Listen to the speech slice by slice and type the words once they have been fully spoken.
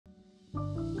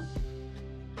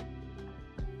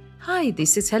Hi,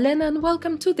 this is Helena and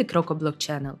welcome to the CrocoBlog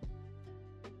channel.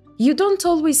 You don't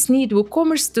always need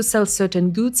WooCommerce to sell certain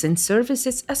goods and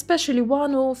services, especially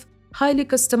one-off, highly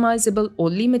customizable or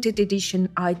limited edition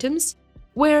items,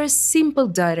 whereas simple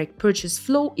direct purchase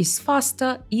flow is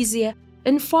faster, easier,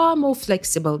 and far more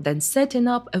flexible than setting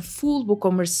up a full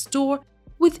WooCommerce store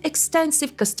with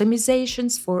extensive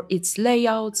customizations for its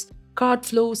layouts, cart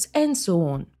flows, and so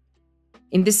on.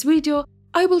 In this video,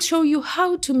 I will show you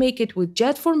how to make it with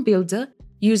JetFormBuilder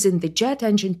using the Jet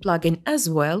Engine plugin as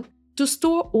well to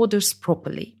store orders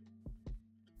properly.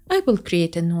 I will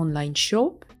create an online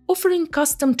shop offering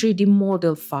custom 3D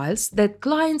model files that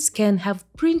clients can have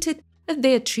printed at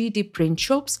their 3D print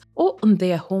shops or on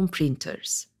their home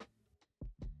printers.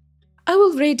 I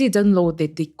already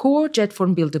downloaded the core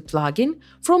JetFormBuilder plugin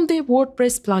from the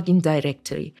WordPress plugin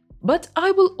directory, but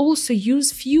I will also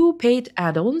use few paid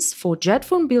add-ons for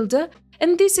JetFormBuilder,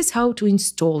 and this is how to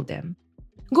install them.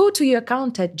 Go to your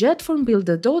account at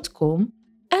jetformbuilder.com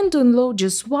and download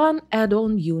just one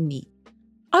add-on you need.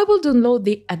 I will download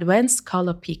the Advanced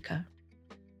Color Picker.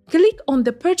 Click on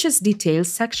the Purchase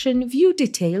Details section, View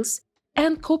Details,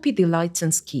 and copy the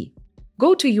license key.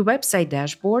 Go to your website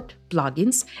dashboard,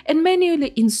 Plugins, and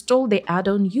manually install the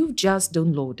add-on you've just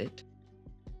downloaded.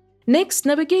 Next,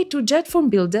 navigate to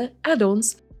JetFormBuilder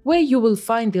Add-ons, where you will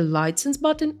find the license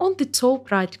button on the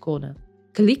top right corner.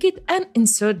 Click it and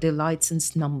insert the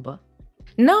license number.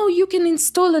 Now you can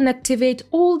install and activate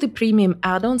all the premium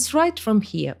add-ons right from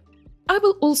here. I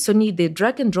will also need the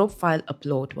drag and drop file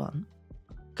upload one.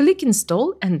 Click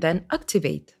Install and then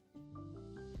Activate.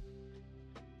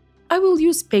 I will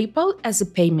use PayPal as a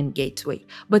payment gateway,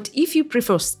 but if you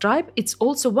prefer Stripe, it's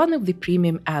also one of the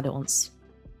premium add-ons.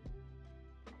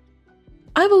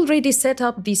 I've already set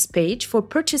up this page for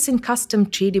purchasing custom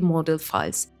 3D model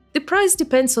files. The price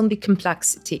depends on the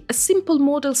complexity. A simple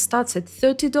model starts at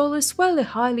 $30, while a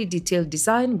highly detailed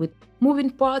design with moving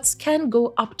parts can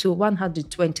go up to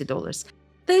 $120.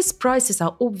 These prices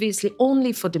are obviously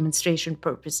only for demonstration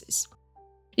purposes.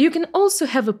 You can also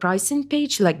have a pricing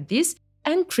page like this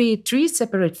and create 3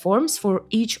 separate forms for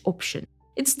each option.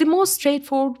 It's the most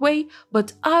straightforward way,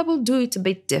 but I will do it a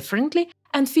bit differently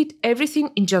and fit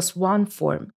everything in just one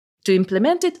form. To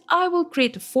implement it, I will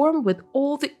create a form with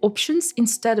all the options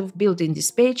instead of building this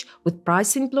page with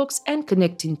pricing blocks and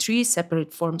connecting 3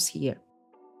 separate forms here.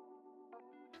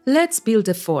 Let's build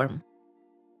a form.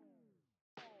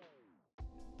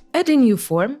 Add a new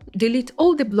form, delete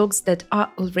all the blocks that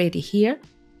are already here.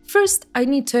 First, I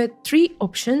need to add 3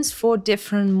 options for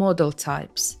different model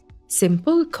types: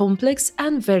 simple, complex,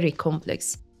 and very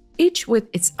complex, each with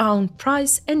its own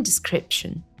price and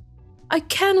description. I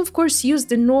can of course use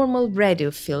the normal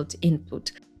radio field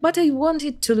input, but I want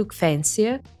it to look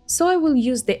fancier, so I will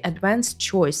use the Advanced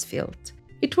Choice field.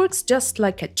 It works just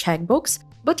like a checkbox,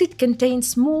 but it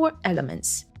contains more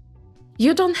elements.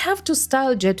 You don't have to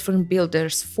style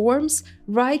JetFormBuilder's forms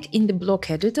right in the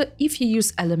block editor if you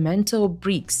use Elementor or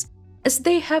Bricks, as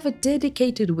they have a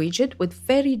dedicated widget with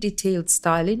very detailed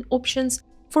styling options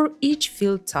for each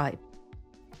field type.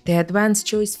 The Advanced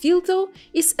Choice field, though,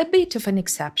 is a bit of an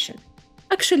exception.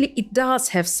 Actually, it does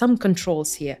have some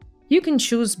controls here. You can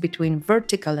choose between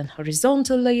vertical and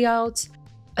horizontal layouts,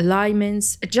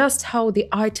 alignments, adjust how the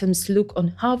items look on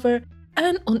hover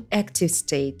and on active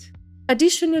state.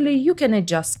 Additionally, you can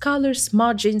adjust colors,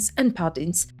 margins, and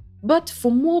paddings, but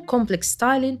for more complex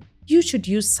styling, you should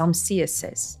use some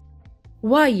CSS.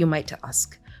 Why, you might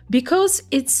ask? Because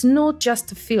it's not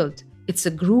just a field, it's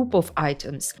a group of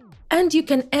items, and you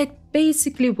can add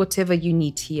basically whatever you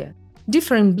need here.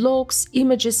 Different blocks,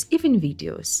 images, even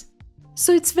videos.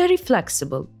 So it's very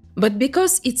flexible. But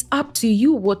because it's up to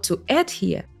you what to add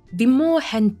here, the more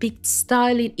hand-picked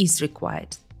styling is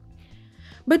required.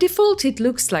 By default, it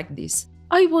looks like this.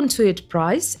 I want to add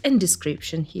price and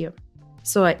description here.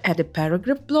 So I add a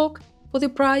paragraph block for the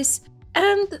price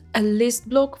and a list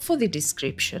block for the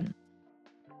description.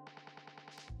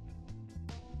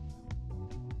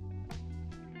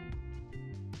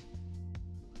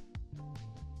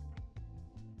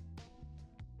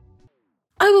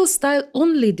 I will style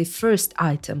only the first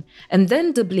item and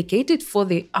then duplicate it for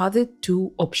the other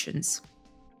 2 options.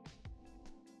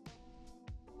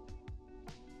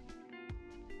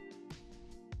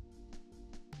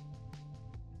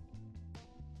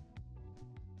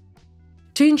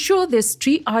 To ensure these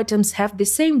 3 items have the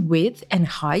same width and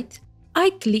height,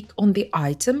 I click on the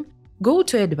item, go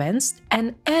to Advanced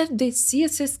and add the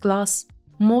CSS class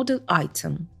Model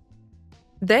Item.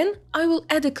 Then I will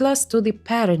add a class to the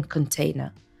parent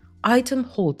container, Item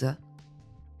Holder.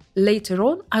 Later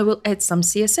on, I will add some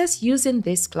CSS using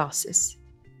these classes.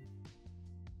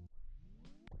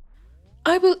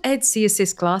 I will add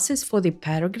CSS classes for the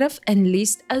paragraph and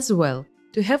list as well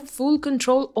to have full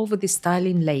control over the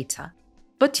styling later.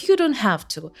 But you don't have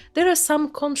to. There are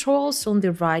some controls on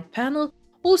the right panel.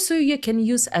 Also, you can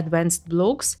use advanced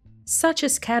blocks such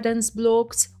as cadence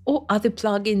blocks or other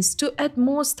plugins to add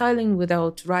more styling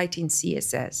without writing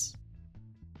CSS.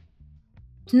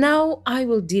 Now I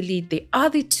will delete the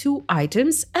other two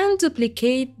items and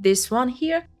duplicate this one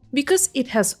here because it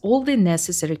has all the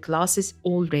necessary classes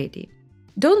already.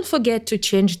 Don't forget to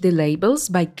change the labels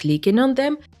by clicking on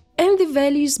them and the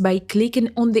values by clicking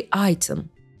on the item.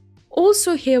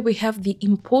 Also here we have the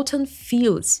important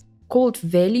fields called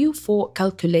value for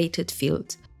calculated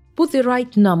field. Put the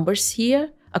right numbers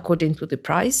here according to the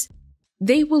price.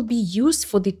 They will be used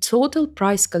for the total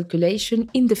price calculation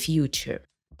in the future.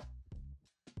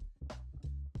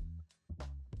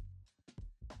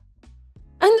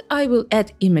 And I will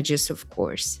add images, of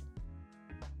course.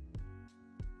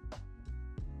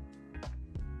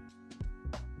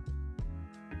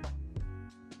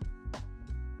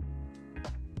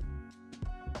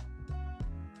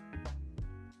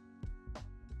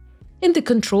 In the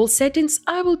control settings,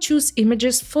 I will choose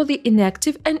images for the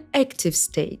inactive and active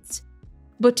states,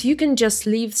 but you can just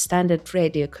leave standard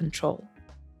radio control.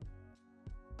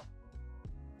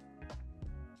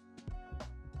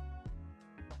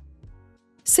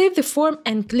 Save the form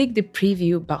and click the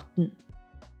Preview button.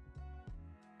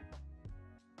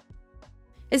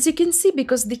 As you can see,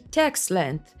 because the text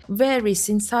length varies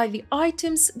inside the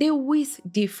items, their width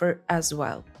differ as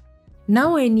well.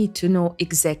 Now I need to know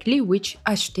exactly which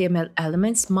HTML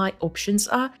elements my options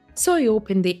are, so I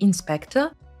open the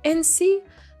inspector and see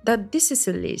that this is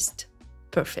a list.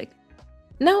 Perfect.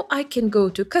 Now I can go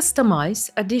to Customize,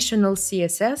 Additional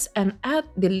CSS and add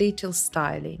the little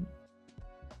styling.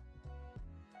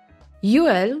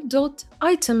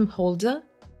 ul.itemHolder,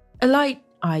 align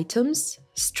items,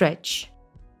 stretch.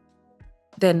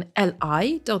 Then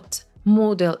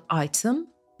li.model_item,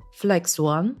 flex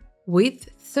 1, width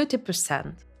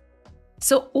 30%.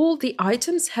 So all the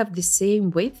items have the same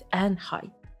width and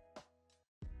height.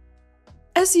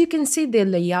 As you can see, the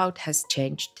layout has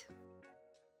changed.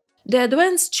 The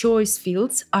advanced choice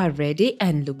fields are ready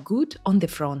and look good on the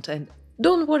front end.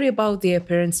 Don't worry about the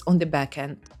appearance on the back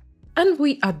end. And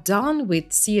we are done with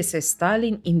CSS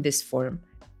styling in this form,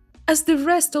 as the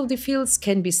rest of the fields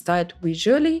can be styled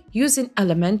visually using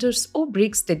Elementors or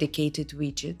Bricks dedicated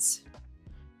widgets.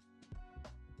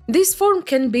 This form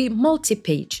can be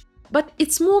multi-page, but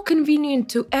it's more convenient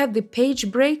to add the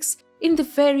page breaks in the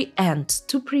very end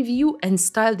to preview and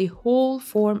style the whole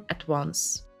form at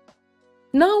once.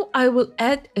 Now I will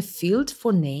add a field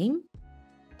for name,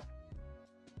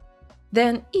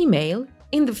 then email.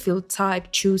 In the field type,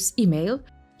 choose email.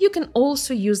 You can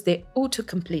also use the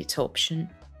autocomplete option.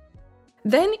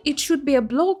 Then it should be a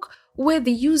block where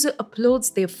the user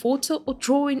uploads their photo or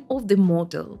drawing of the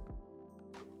model.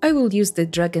 I will use the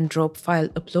drag and drop file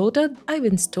uploader I've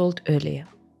installed earlier.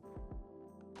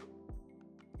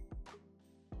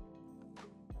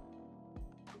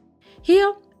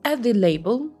 Here, add the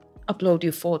label, upload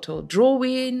your photo or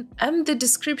drawing, and the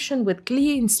description with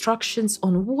clear instructions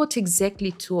on what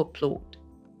exactly to upload.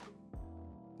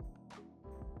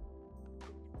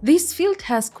 This field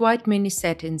has quite many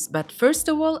settings, but first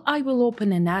of all, I will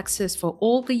open an access for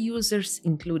all the users,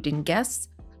 including guests,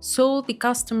 so the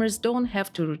customers don't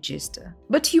have to register.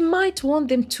 But you might want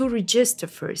them to register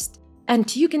first,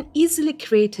 and you can easily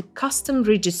create a custom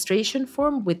registration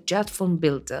form with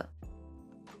JetFormBuilder.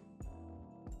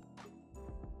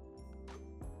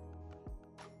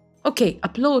 Okay,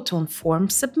 upload on form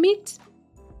submit.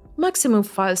 Maximum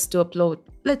files to upload,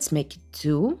 let's make it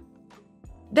 2.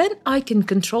 Then I can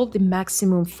control the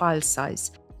maximum file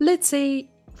size, let's say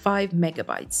 5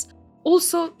 megabytes.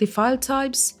 Also the file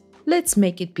types, let's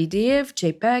make it PDF,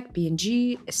 JPEG,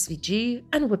 PNG, SVG,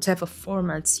 and whatever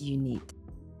formats you need.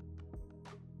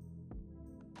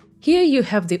 Here you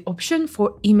have the option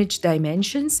for image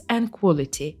dimensions and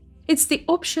quality. It's the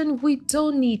option we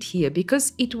don't need here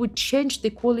because it would change the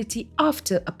quality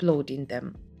after uploading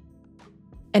them.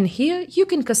 And here you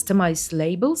can customize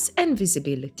labels and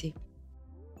visibility.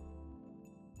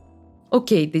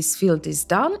 Okay, this field is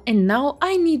done, and now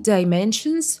I need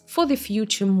dimensions for the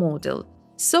future model.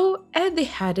 So add the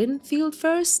heading field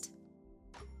first.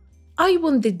 I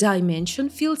want the dimension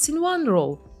fields in one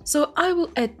row, so I will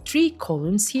add 3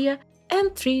 columns here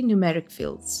and 3 numeric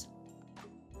fields.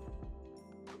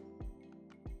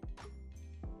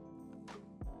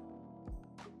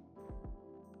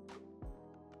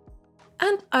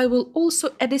 And I will also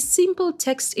add a simple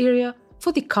text area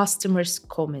for the customer's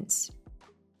comments.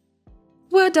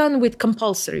 We're done with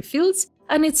compulsory fields,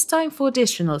 and it's time for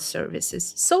additional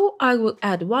services. So I will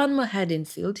add one more heading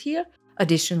field here,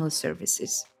 additional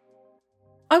services.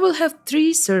 I will have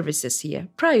 3 services here: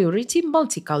 priority,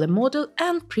 multicolor model,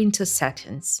 and printer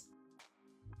settings.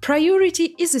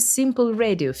 Priority is a simple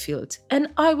radio field, and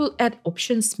I will add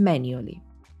options manually.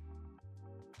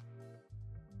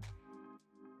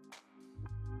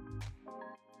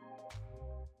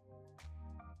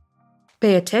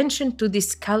 Pay attention to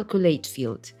this calculate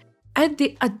field. Add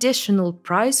the additional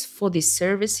price for this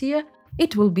service here.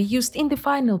 It will be used in the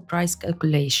final price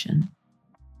calculation.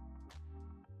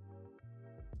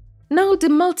 Now the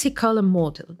multicolor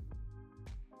model.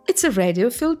 It's a radio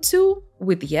field too,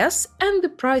 with yes, and the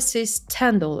price is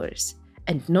 $10,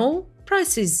 and no,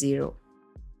 price is 0.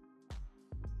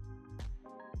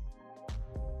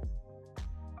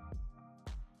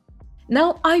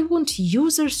 Now I want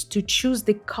users to choose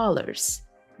the colors,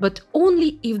 but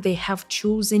only if they have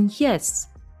chosen yes.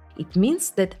 It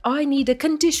means that I need a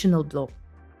conditional block.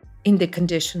 In the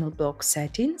conditional block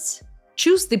settings,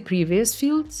 choose the previous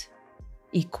fields,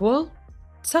 equal,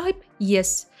 type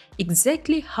yes,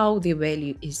 exactly how the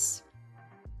value is.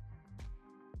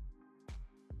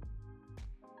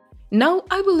 Now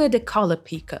I will add a color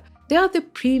picker. They are the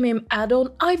premium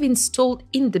add-on I've installed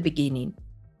in the beginning,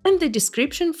 and the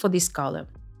description for this color.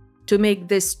 To make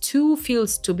these 2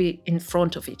 fields to be in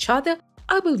front of each other,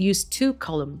 I will use 2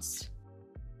 columns.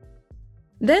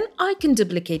 Then I can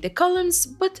duplicate the columns,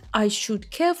 but I should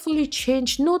carefully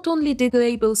change not only the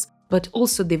labels, but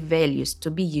also the values to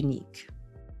be unique.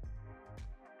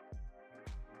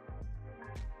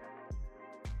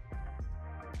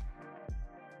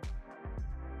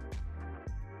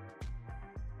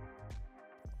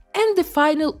 And the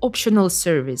final optional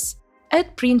service,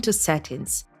 add printer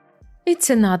settings. It's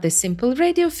another simple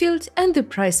radio field, and the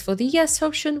price for the yes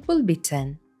option will be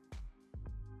 10.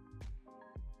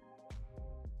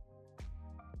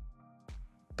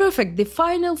 Perfect, the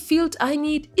final field I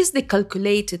need is the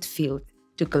calculated field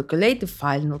to calculate the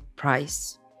final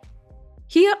price.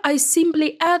 Here I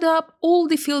simply add up all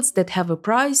the fields that have a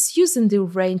price using the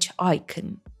range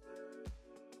icon.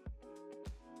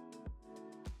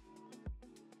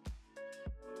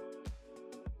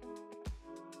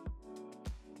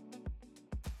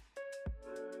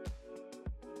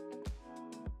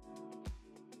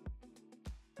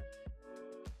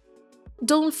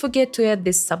 Don't forget to add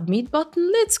this submit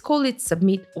button. Let's call it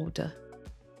submit order.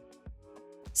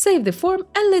 Save the form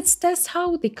and let's test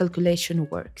how the calculation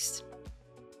works.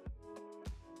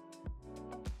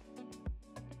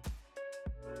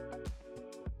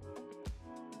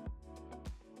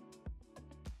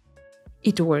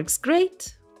 It works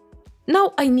great.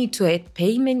 Now I need to add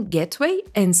payment gateway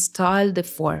and style the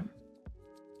form.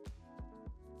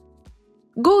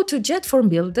 Go to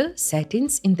JetFormBuilder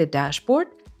settings in the dashboard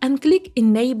and click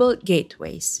Enable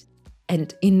Gateways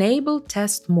and Enable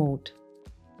Test Mode.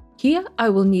 Here I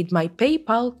will need my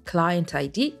PayPal client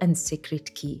ID and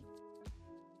secret key.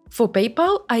 For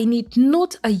PayPal, I need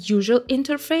not a usual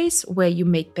interface where you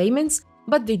make payments,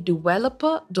 but the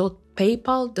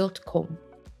developer.paypal.com.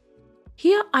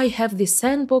 Here I have the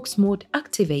sandbox mode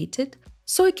activated,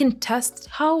 so I can test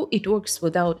how it works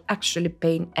without actually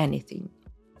paying anything.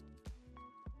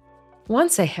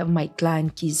 Once I have my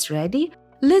client keys ready,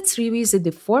 let's revisit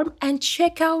the form and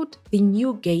check out the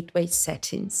new gateway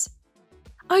settings.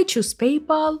 I choose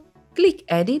PayPal, click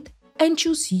Edit, and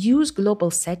choose Use Global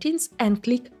Settings and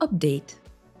click Update.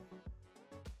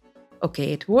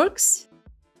 OK, it works.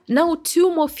 Now 2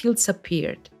 more fields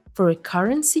appeared, for a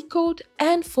currency code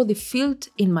and for the field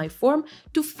in my form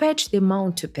to fetch the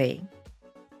amount to pay.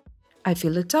 I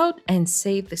fill it out and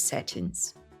save the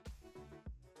settings.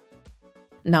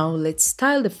 Now let's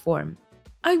style the form.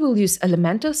 I will use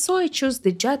Elementor, so I choose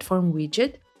the JetForm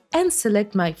widget and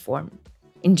select my form.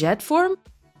 In JetForm,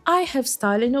 I have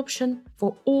styling option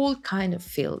for all kind of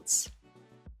fields.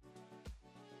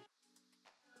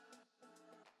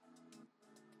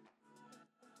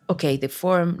 Okay, the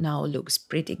form now looks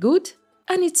pretty good,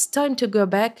 and it's time to go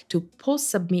back to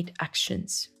post-submit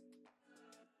actions.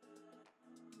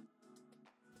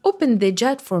 Open the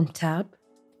JetForm tab,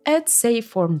 add Save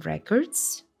Form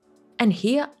Records, and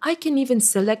here I can even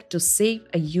select to save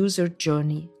a user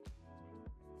journey.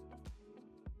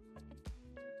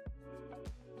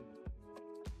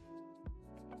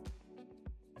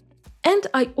 And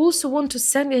I also want to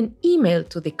send an email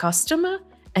to the customer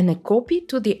and a copy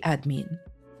to the admin.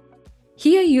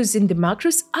 Here, using the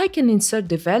macros, I can insert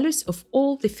the values of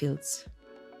all the fields.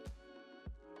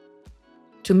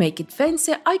 To make it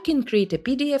fancy, I can create a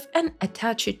PDF and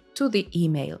attach it to the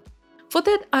email. For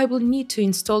that, I will need to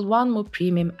install one more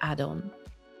premium add-on.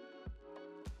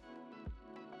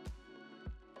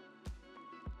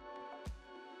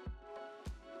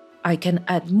 I can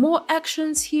add more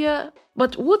actions here,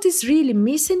 but what is really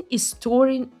missing is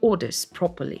storing orders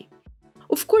properly.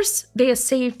 Of course, they are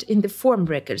saved in the form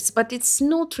records, but it's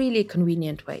not really a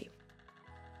convenient way.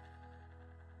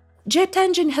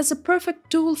 JetEngine has a perfect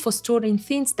tool for storing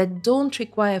things that don't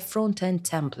require front-end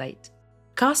template: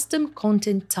 custom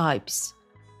content types.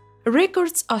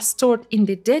 Records are stored in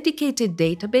the dedicated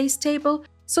database table,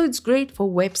 so it's great for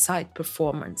website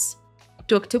performance.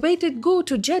 To activate it, go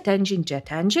to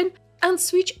JetEngine, and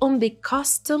switch on the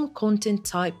Custom Content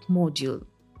Type module.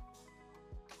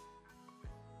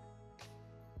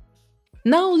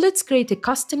 Now let's create a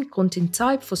custom content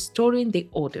type for storing the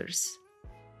orders.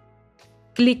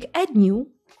 Click Add New,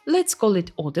 let's call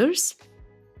it Orders,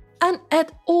 and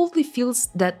add all the fields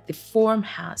that the form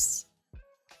has.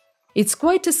 It's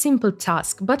quite a simple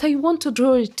task, but I want to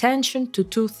draw attention to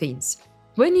two things.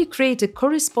 When you create a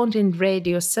corresponding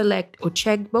radio, select or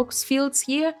checkbox fields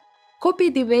here, copy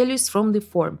the values from the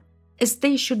form, as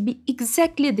they should be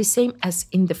exactly the same as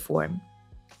in the form.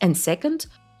 And second,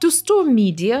 to store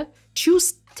media,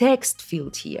 choose text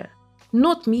field here,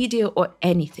 not media or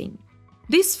anything.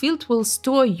 This field will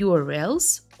store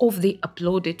URLs of the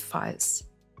uploaded files.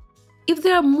 If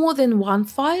there are more than one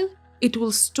file, it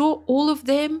will store all of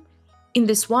them in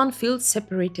this one field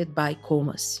separated by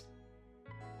commas.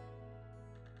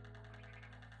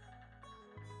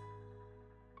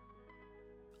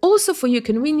 Also, for your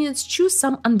convenience, choose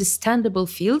some understandable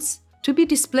fields to be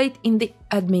displayed in the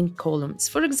admin columns,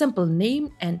 for example, name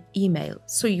and email,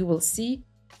 so you will see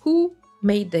who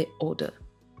made the order.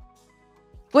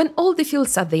 When all the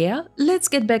fields are there, let's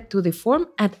get back to the form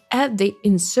and add the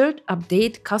Insert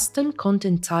Update Custom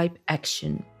Content Type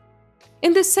action.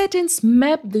 In the settings,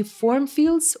 map the form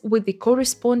fields with the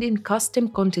corresponding custom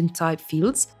content type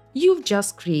fields you've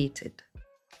just created.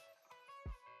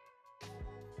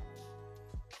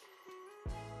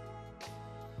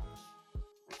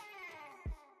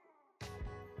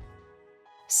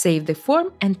 Save the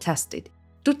form and test it.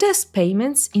 To test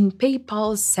payments in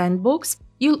PayPal's sandbox,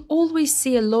 you'll always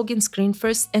see a login screen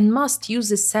first and must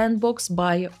use a sandbox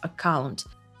buyer account.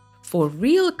 For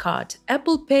real card,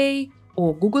 Apple Pay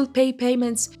or Google Pay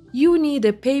payments, you need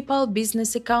a PayPal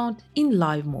business account in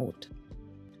live mode.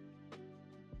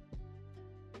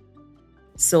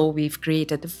 So we've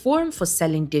created a form for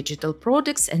selling digital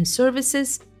products and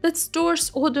services that stores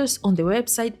orders on the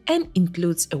website and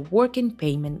includes a working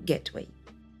payment gateway.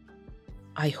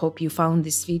 I hope you found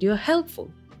this video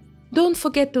helpful. Don't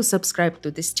forget to subscribe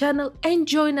to this channel and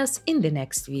join us in the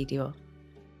next video.